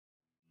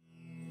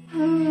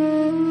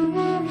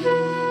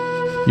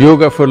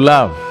Yoga for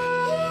love,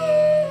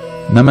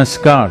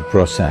 Namaskar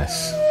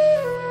process.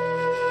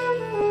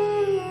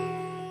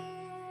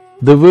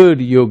 The word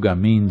yoga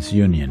means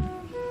union,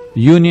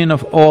 union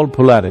of all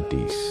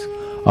polarities,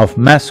 of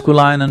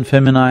masculine and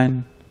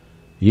feminine,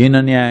 yin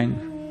and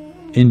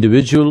yang,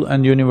 individual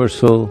and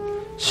universal,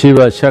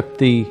 Shiva,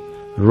 Shakti,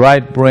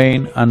 right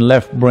brain and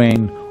left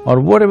brain, or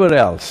whatever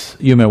else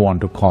you may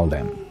want to call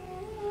them.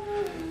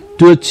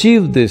 To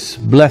achieve this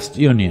blessed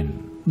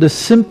union, the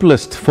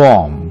simplest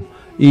form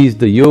is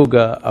the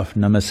yoga of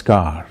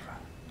Namaskar.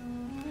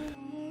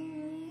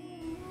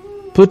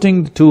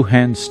 Putting the two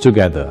hands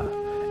together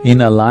in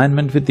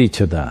alignment with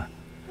each other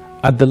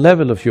at the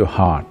level of your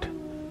heart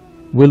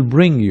will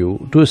bring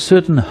you to a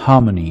certain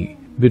harmony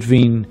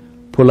between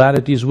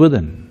polarities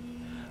within.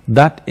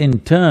 That in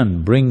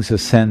turn brings a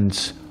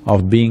sense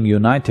of being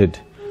united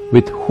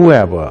with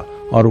whoever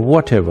or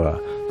whatever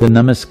the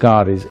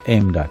Namaskar is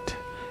aimed at.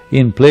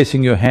 In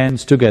placing your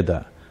hands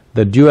together,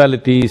 the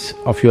dualities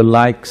of your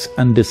likes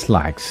and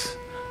dislikes,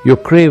 your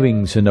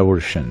cravings and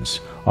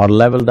aversions are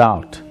leveled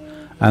out,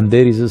 and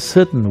there is a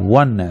certain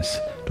oneness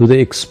to the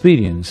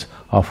experience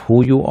of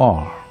who you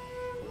are.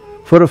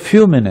 For a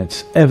few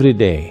minutes every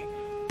day,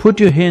 put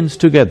your hands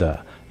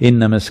together in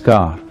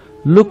Namaskar,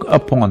 look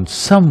upon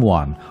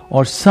someone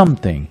or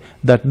something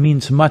that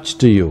means much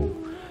to you.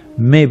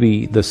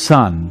 Maybe the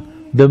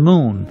sun, the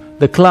moon,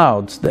 the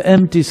clouds, the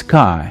empty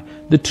sky,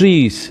 the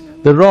trees,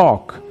 the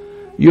rock,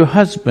 your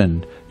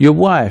husband, your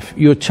wife,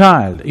 your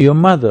child, your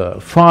mother,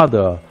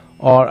 father,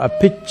 or a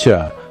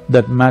picture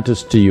that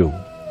matters to you.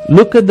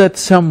 Look at that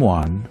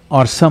someone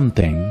or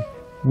something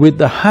with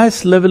the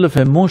highest level of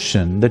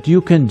emotion that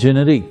you can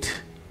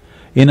generate.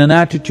 In an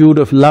attitude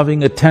of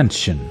loving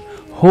attention,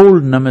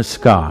 hold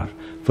Namaskar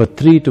for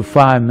 3 to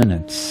 5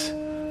 minutes.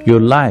 Your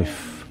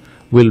life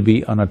will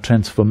be on a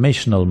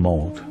transformational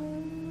mode.